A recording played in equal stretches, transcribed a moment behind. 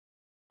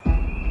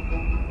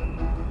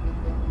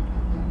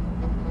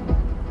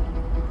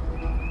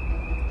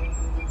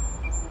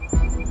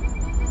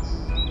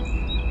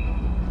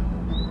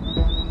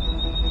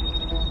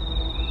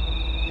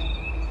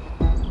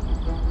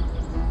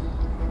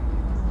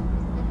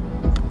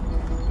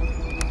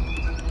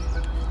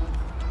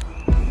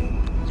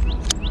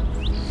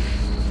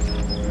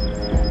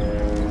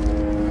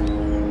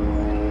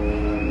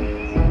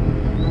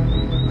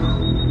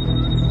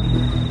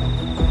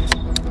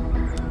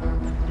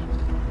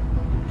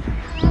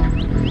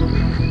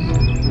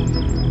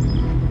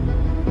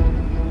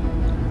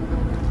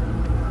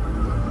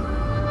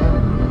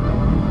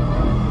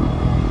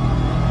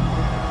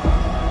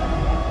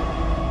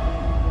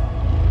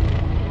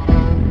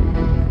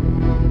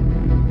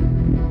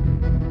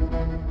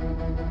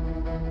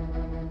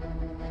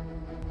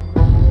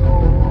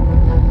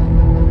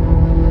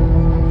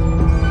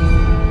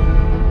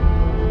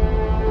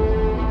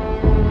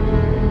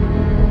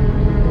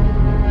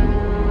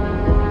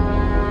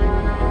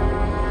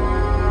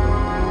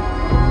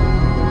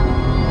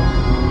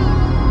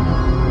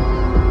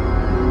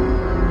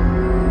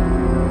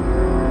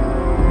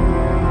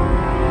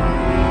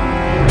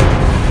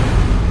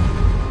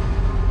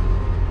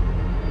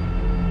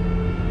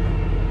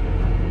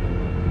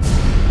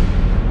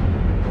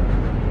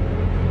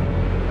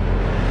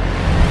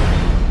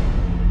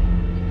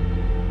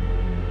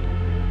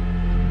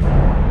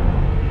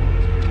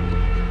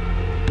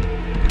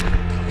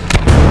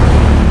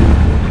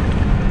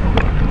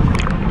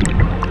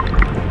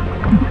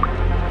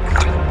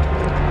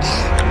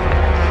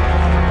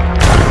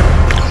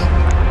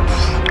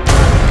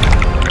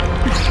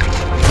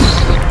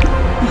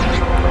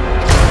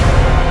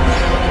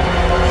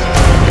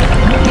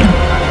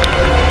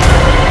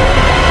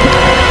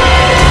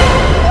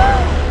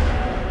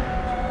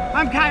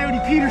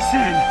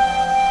Peterson.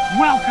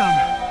 Welcome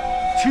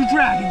to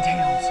Dragon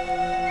Tales.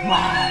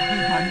 Wow,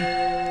 hey buddy,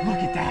 look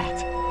at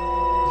that.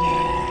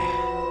 Yeah.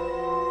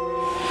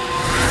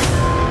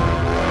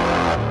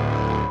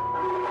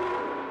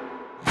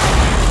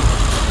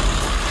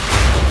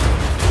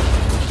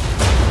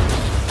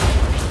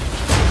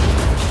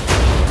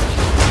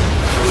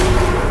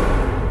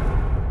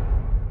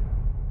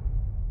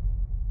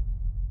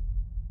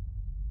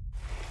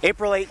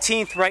 April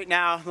 18th right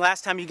now.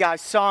 Last time you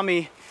guys saw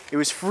me, it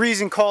was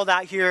freezing cold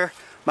out here.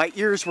 My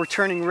ears were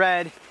turning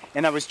red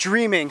and I was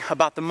dreaming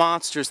about the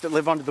monsters that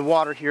live under the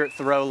water here at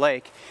Thoreau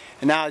Lake.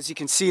 And now as you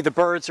can see, the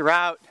birds are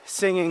out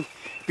singing,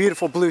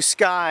 beautiful blue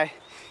sky.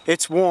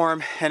 It's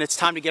warm and it's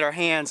time to get our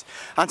hands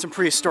on some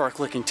prehistoric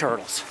looking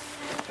turtles.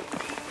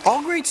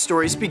 All great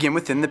stories begin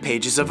within the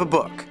pages of a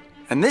book,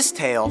 and this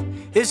tale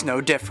is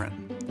no different.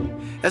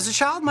 As a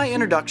child, my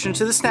introduction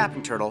to the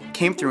snapping turtle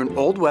came through an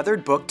old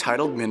weathered book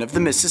titled Men of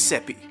the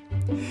Mississippi.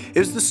 It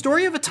was the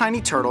story of a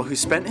tiny turtle who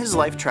spent his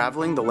life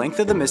traveling the length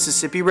of the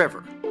Mississippi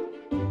River,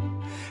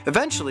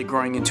 eventually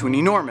growing into an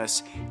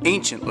enormous,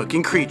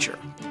 ancient-looking creature.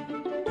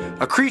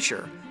 A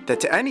creature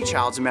that to any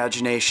child's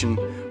imagination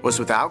was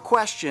without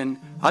question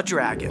a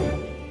dragon.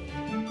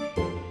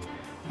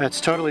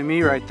 That's totally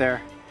me right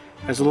there.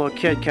 As a little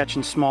kid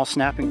catching small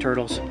snapping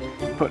turtles,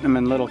 putting them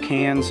in little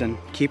cans and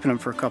keeping them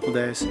for a couple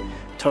days.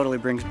 Totally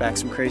brings back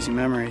some crazy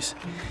memories.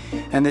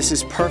 And this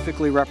is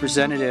perfectly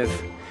representative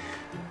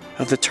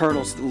of the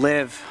turtles that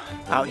live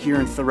out here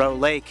in Thoreau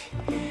Lake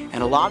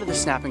and a lot of the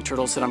snapping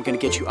turtles that I'm going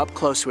to get you up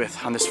close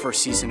with on this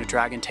first season of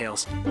Dragon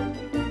Tales.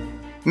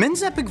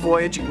 Min's epic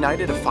voyage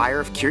ignited a fire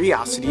of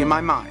curiosity in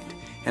my mind,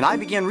 and I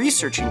began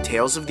researching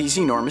tales of these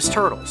enormous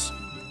turtles.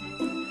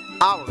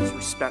 Hours were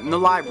spent in the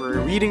library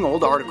reading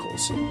old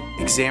articles,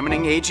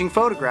 examining aging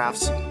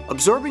photographs,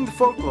 absorbing the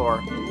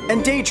folklore,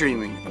 and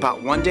daydreaming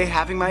about one day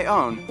having my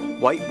own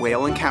white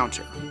whale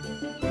encounter.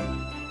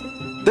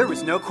 There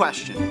was no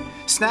question,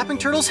 snapping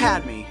turtles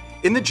had me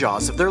in the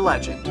jaws of their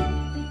legend.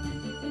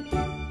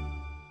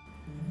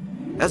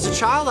 As a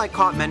child, I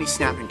caught many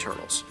snapping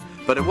turtles,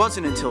 but it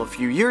wasn't until a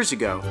few years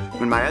ago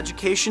when my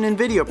education in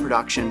video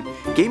production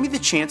gave me the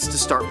chance to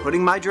start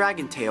putting my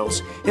dragon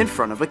tales in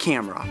front of a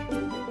camera.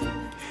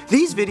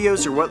 These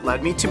videos are what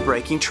led me to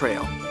breaking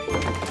trail.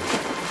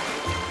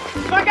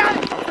 I got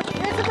it!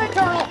 It's a big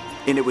turtle!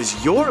 And it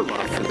was your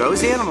love for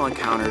those animal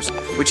encounters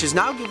which has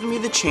now given me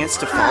the chance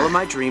to follow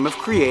my dream of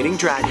creating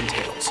Dragon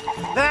Tales.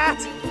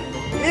 That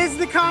is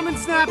the common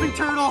snapping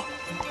turtle,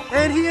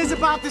 and he is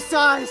about the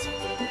size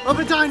of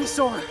a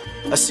dinosaur.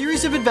 A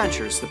series of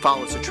adventures that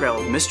follows a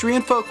trail of mystery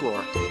and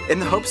folklore in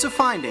the hopes of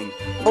finding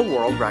a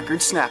world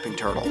record snapping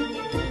turtle.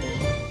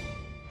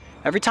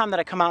 Every time that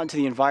I come out into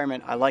the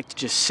environment, I like to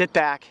just sit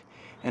back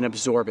and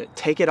absorb it,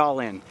 take it all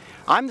in.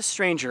 I'm the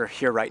stranger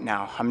here right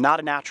now. I'm not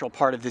a natural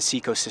part of this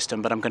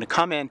ecosystem, but I'm going to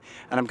come in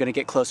and I'm going to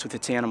get close with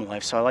its animal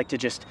life. So I like to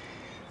just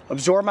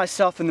absorb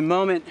myself in the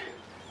moment,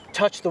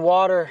 touch the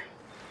water,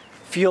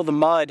 feel the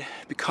mud,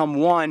 become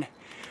one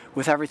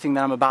with everything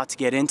that I'm about to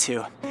get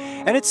into.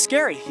 And it's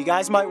scary. You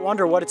guys might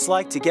wonder what it's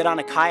like to get on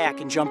a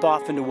kayak and jump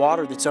off into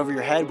water that's over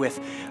your head with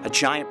a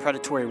giant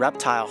predatory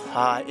reptile.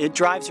 It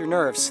drives your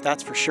nerves,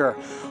 that's for sure.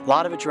 A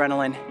lot of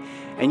adrenaline,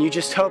 and you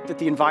just hope that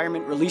the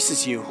environment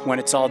releases you when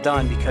it's all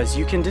done, because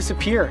you can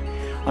disappear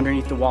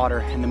underneath the water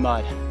and the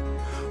mud.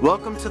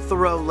 Welcome to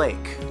Thoreau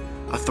Lake,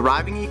 a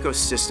thriving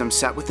ecosystem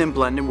set within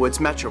Blendon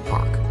Woods Metro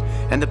Park,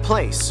 and the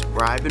place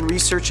where I've been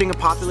researching a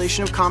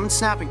population of common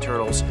snapping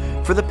turtles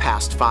for the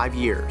past 5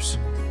 years.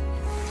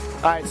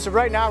 Alright, so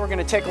right now we're going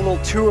to take a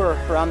little tour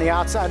around the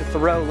outside of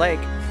Thoreau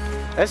Lake.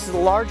 This is the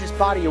largest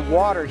body of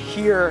water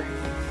here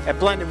at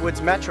Blendon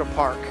Woods Metro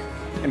Park.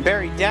 And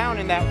buried down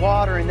in that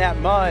water, in that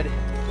mud,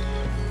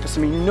 are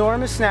some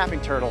enormous snapping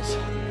turtles.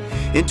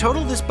 In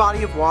total, this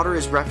body of water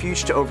is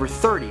refuge to over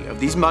 30 of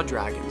these mud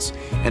dragons,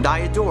 and I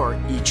adore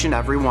each and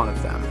every one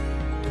of them.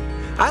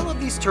 I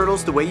love these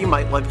turtles the way you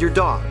might love your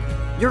dog,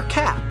 your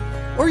cat,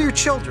 or your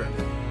children.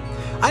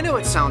 I know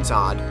it sounds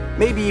odd,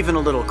 maybe even a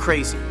little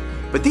crazy,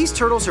 but these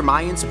turtles are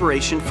my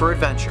inspiration for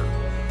adventure.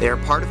 They are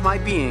part of my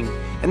being,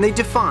 and they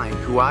define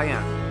who I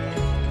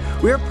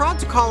am. We are proud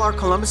to call our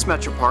Columbus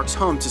Metro Parks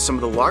home to some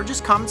of the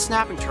largest common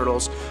snapping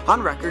turtles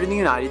on record in the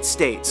United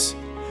States.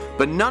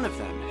 But none of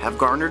them have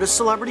garnered a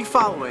celebrity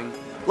following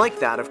like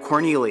that of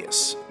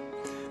Cornelius.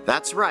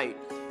 That's right,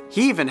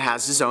 he even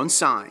has his own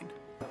sign.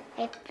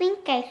 I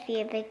think I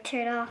see a big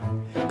turtle.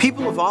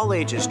 People of all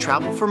ages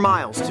travel for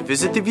miles to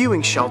visit the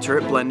viewing shelter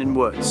at Blendon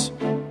Woods.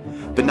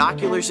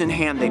 Binoculars in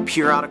hand, they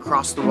peer out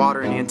across the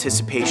water in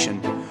anticipation,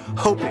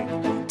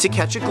 hoping to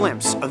catch a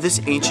glimpse of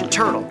this ancient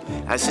turtle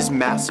as his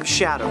massive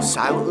shadow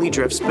silently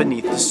drifts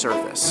beneath the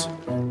surface.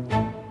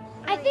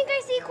 I think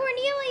I see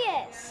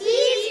Cornelius.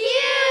 He's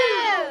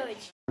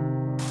huge!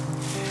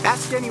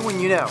 Ask anyone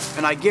you know,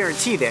 and I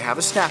guarantee they have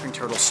a snapping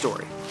turtle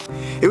story.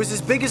 It was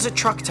as big as a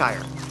truck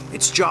tire.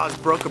 Its jaws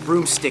broke a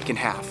broomstick in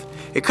half.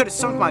 It could have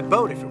sunk my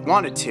boat if it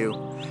wanted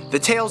to. The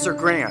tails are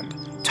grand,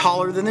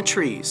 taller than the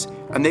trees,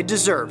 and they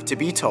deserve to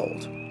be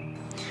told.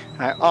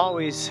 I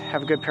always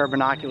have a good pair of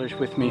binoculars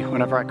with me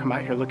whenever I come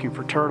out here looking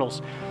for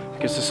turtles,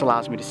 because this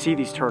allows me to see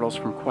these turtles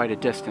from quite a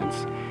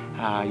distance.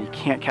 You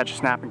can't catch a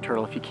snapping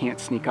turtle if you can't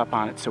sneak up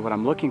on it, so what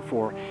I'm looking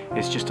for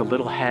is just a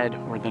little head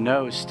or the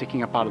nose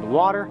sticking up out of the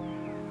water.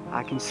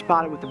 I can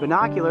spot it with the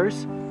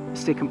binoculars,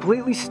 stay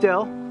completely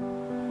still,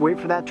 wait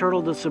for that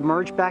turtle to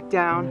submerge back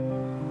down,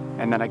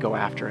 and then I go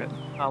after it.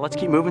 Let's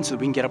keep moving so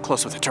that we can get up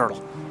close with the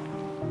turtle.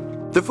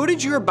 The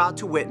footage you're about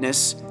to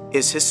witness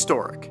is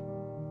historic,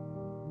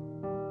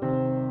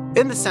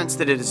 in the sense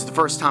that it is the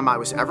first time I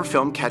was ever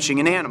filmed catching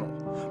an animal,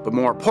 but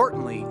more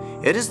importantly,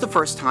 it is the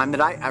first time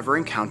that I ever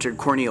encountered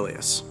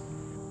Cornelius.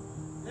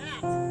 That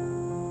is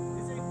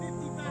a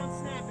 50-pound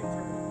snapping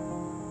turtle.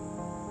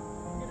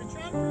 I'm going to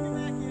try to bring it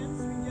back in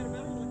so we can get a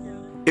better look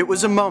at it. It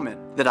was a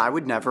moment that I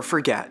would never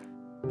forget.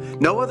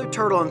 No other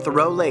turtle in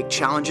Thoreau Lake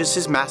challenges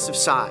his massive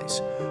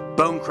size,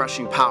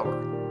 bone-crushing power,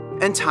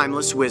 and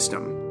timeless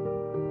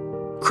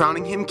wisdom,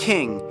 crowning him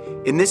king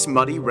in this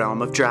muddy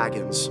realm of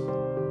dragons.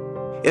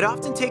 It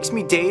often takes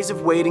me days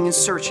of waiting and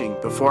searching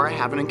before I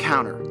have an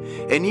encounter,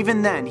 and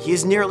even then he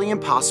is nearly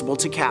impossible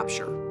to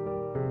capture.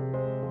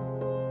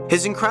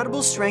 His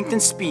incredible strength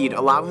and speed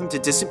allow him to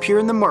disappear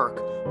in the murk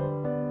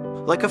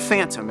like a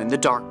phantom in the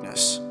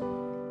darkness.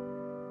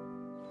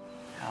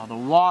 Now the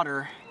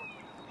water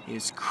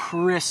is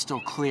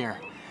crystal clear,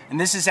 and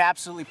this is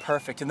absolutely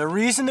perfect. And the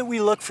reason that we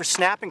look for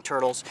snapping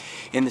turtles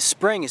in the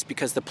spring is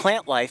because the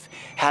plant life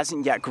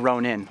hasn't yet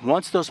grown in.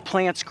 Once those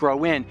plants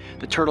grow in,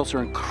 the turtles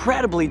are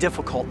incredibly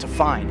difficult to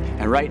find.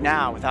 And right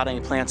now, without any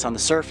plants on the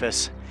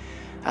surface,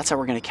 that's how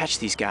we're gonna catch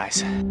these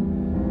guys.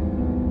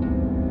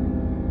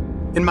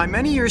 In my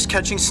many years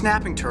catching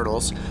snapping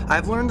turtles,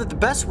 I've learned that the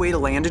best way to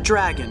land a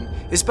dragon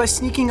is by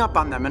sneaking up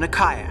on them in a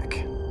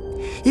kayak.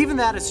 Even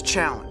that is a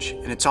challenge,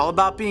 and it's all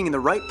about being in the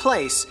right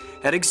place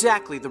at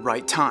exactly the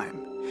right time,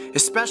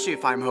 especially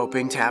if I'm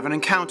hoping to have an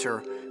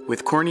encounter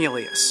with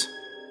Cornelius.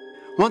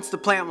 Once the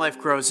plant life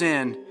grows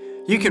in,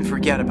 you can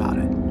forget about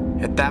it.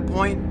 At that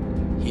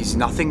point, he's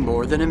nothing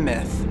more than a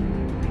myth.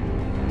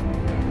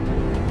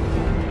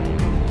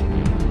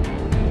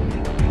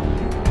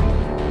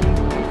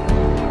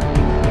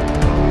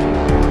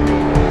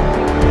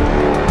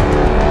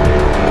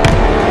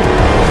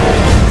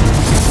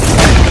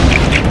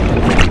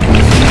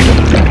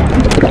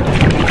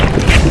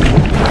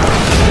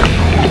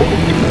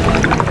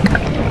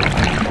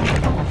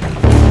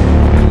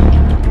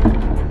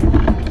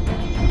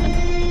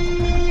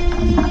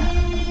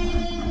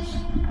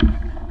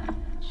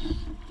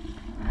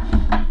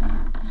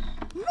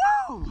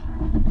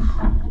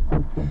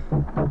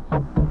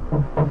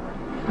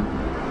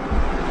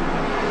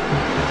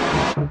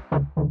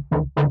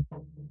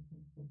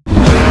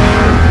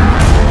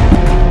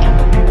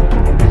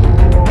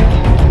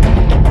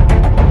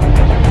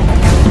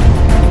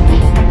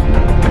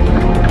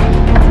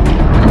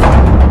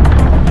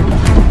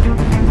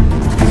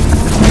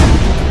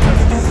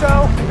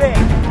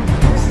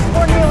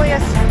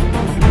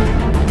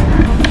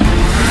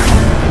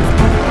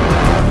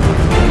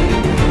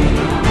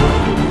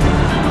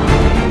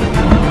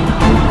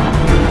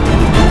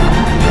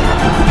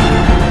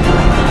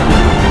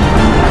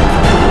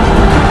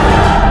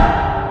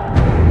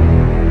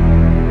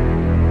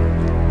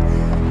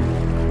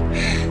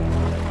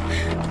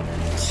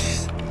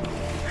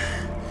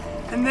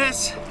 And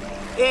this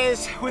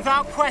is,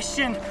 without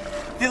question,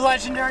 the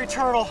legendary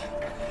turtle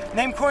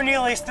named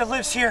Cornelius that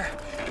lives here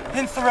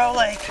in Thoreau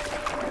Lake.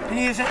 And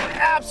he is an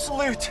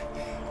absolute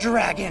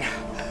dragon.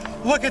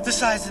 Look at the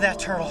size of that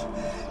turtle.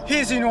 He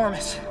is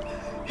enormous.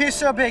 He is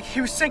so big. He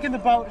was sinking the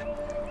boat.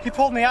 He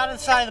pulled me out of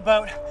the side of the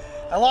boat.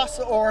 I lost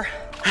the oar.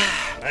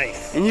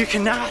 Nice. And you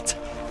cannot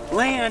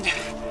land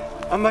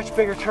a much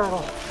bigger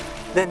turtle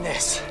than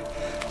this.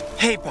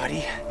 Hey,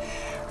 buddy.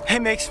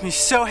 It makes me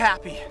so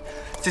happy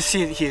to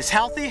see that he is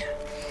healthy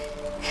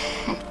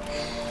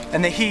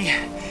and that he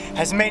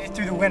has made it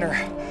through the winter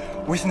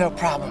with no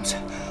problems.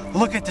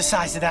 Look at the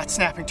size of that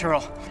snapping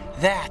turtle.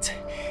 That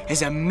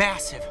is a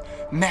massive,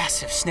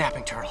 massive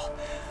snapping turtle.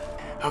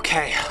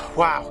 Okay,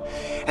 wow.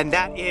 And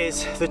that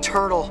is the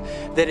turtle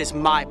that is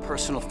my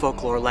personal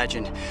folklore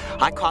legend.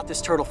 I caught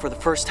this turtle for the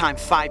first time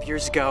 5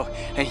 years ago,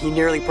 and he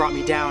nearly brought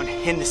me down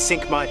in the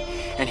sink mud.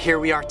 And here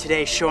we are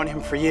today showing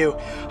him for you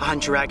on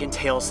Dragon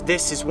Tales.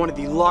 This is one of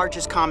the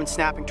largest common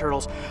snapping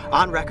turtles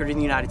on record in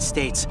the United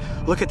States.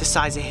 Look at the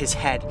size of his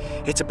head.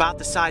 It's about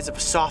the size of a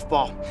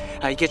softball.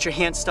 You get your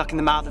hand stuck in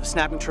the mouth of a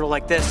snapping turtle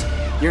like this,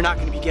 you're not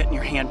gonna be getting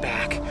your hand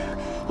back.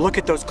 Look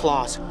at those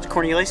claws.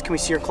 Cornelius, can we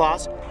see your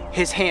claws?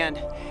 His hand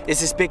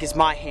is as big as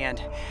my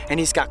hand, and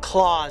he's got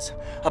claws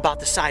about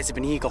the size of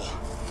an eagle.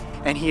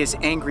 And he is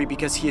angry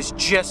because he has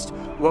just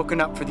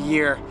woken up for the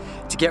year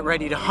to get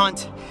ready to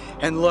hunt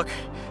and look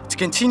to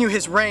continue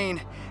his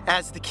reign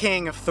as the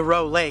king of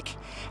Thoreau Lake.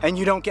 And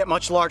you don't get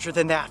much larger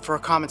than that for a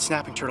common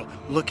snapping turtle.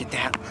 Look at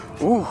that.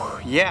 Ooh,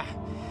 yeah.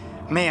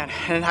 Man,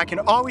 and I can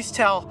always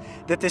tell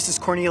that this is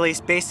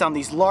Cornelius based on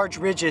these large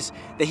ridges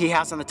that he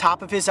has on the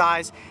top of his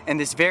eyes and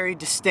this very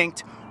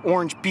distinct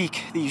orange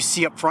beak that you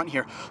see up front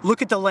here.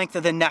 Look at the length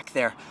of the neck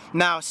there.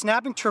 Now, a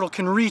snapping turtle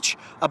can reach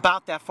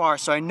about that far,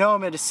 so I know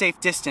I'm at a safe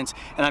distance,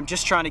 and I'm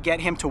just trying to get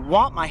him to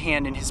want my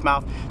hand in his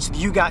mouth so that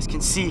you guys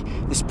can see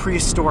this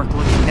prehistoric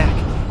looking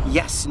neck.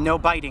 Yes, no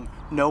biting,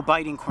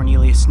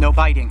 Cornelius, no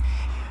biting.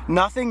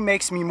 Nothing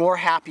makes me more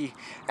happy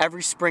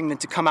every spring than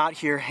to come out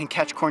here and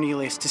catch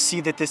Cornelius, to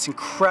see that this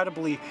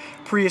incredibly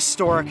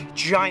prehistoric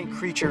giant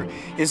creature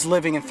is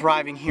living and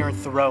thriving here in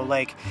Thoreau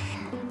Lake.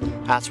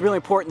 It's really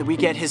important that we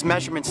get his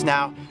measurements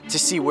now to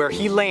see where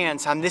he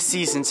lands on this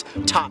season's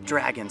top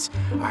dragons.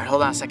 All right,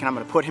 hold on a second. I'm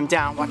going to put him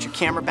down. Watch your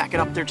camera, back it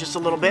up there just a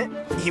little bit.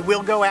 He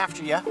will go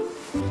after you.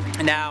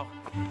 Now,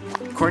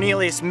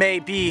 Cornelius may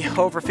be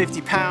over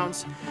 50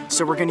 pounds,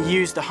 so we're going to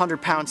use the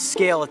 100-pound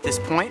scale at this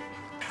point.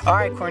 All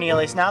right,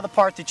 Cornelius, now the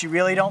part that you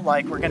really don't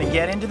like. We're going to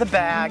get into the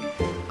bag.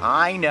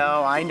 I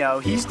know.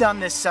 He's done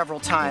this several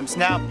times.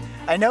 Now,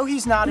 I know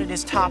he's not at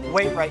his top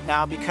weight right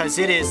now because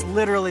it is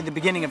literally the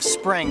beginning of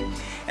spring.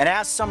 And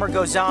as summer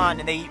goes on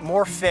and they eat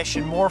more fish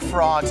and more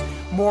frogs,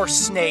 more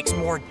snakes,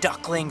 more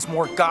ducklings,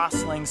 more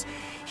goslings,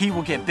 he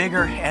will get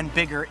bigger and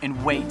bigger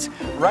in weight.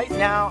 Right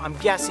now, I'm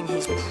guessing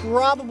he's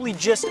probably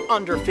just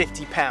under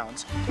 50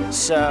 pounds.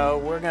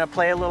 So we're going to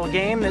play a little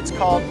game that's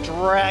called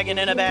Dragon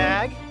in a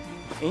Bag.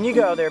 In you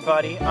go there,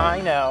 buddy. I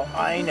know.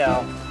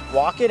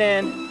 Walk it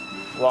in.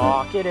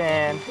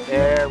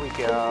 There we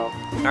go.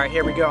 All right,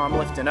 here we go. I'm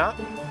lifting up.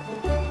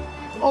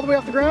 All the way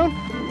off the ground.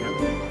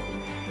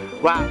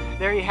 Wow,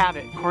 there you have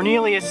it.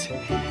 Cornelius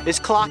is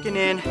clocking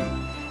in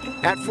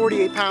at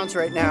 48 pounds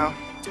right now.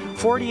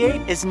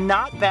 48 is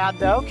not bad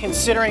though,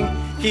 considering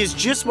he's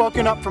just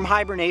woken up from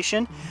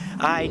hibernation.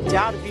 I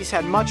doubt if he's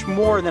had much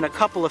more than a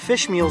couple of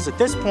fish meals at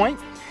this point,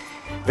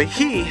 but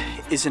he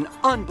is an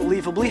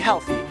unbelievably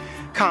healthy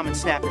common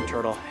snapping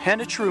turtle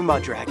and a true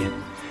mud dragon.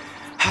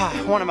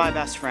 One of my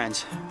best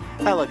friends.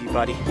 I love you,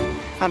 buddy.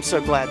 I'm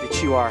so glad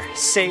that you are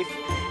safe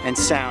and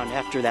sound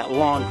after that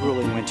long,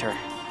 grueling winter.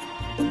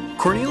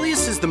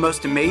 Cornelius is the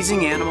most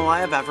amazing animal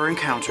I have ever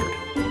encountered.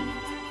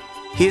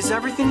 He is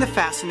everything that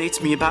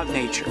fascinates me about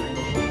nature.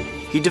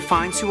 He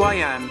defines who I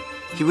am.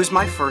 He was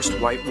my first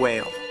white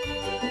whale.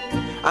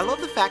 I love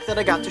the fact that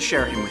I got to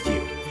share him with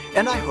you,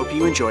 and I hope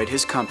you enjoyed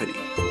his company,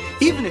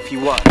 even if he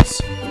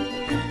was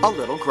a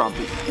little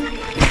grumpy.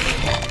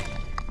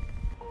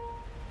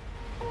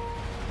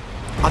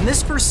 On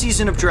this first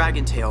season of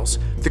Dragon Tales,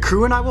 the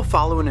crew and I will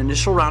follow an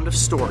initial round of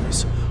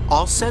stories,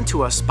 all sent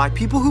to us by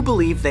people who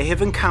believe they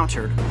have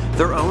encountered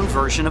their own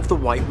version of the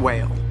white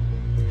whale.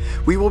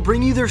 We will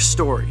bring you their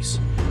stories.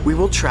 We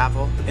will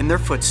travel in their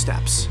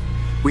footsteps.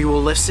 We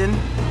will listen,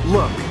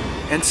 look,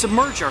 and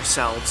submerge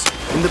ourselves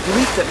in the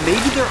belief that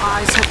maybe their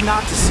eyes have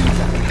not deceived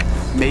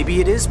them. Maybe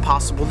it is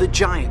possible that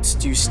giants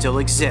do still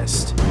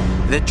exist,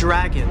 that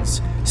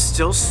dragons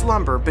still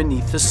slumber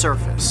beneath the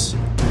surface,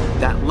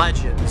 that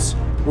legends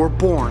were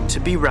born to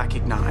be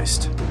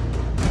recognized.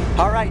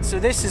 Alright, so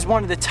this is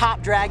one of the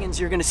top dragons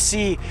you're going to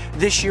see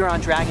this year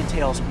on Dragon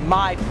Tales,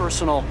 my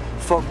personal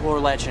folklore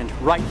legend,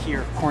 right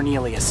here,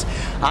 Cornelius.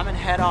 I'm going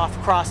to head off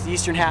across the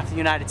eastern half of the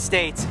United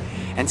States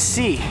and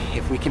see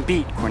if we can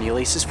beat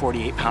Cornelius's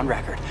 48-pound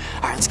record.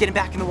 Alright, let's get him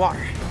back in the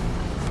water.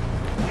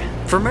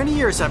 For many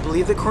years, I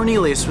believed that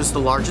Cornelius was the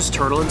largest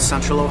turtle in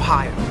central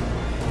Ohio,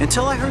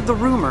 until I heard the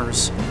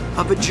rumors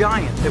of a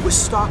giant that was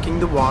stalking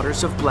the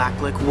waters of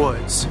Blacklick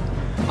Woods,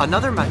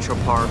 another metro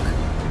park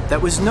that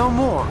was no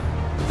more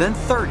than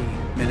 30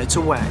 minutes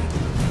away.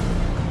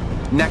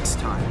 Next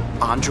time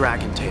on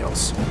Dragon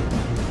Tales.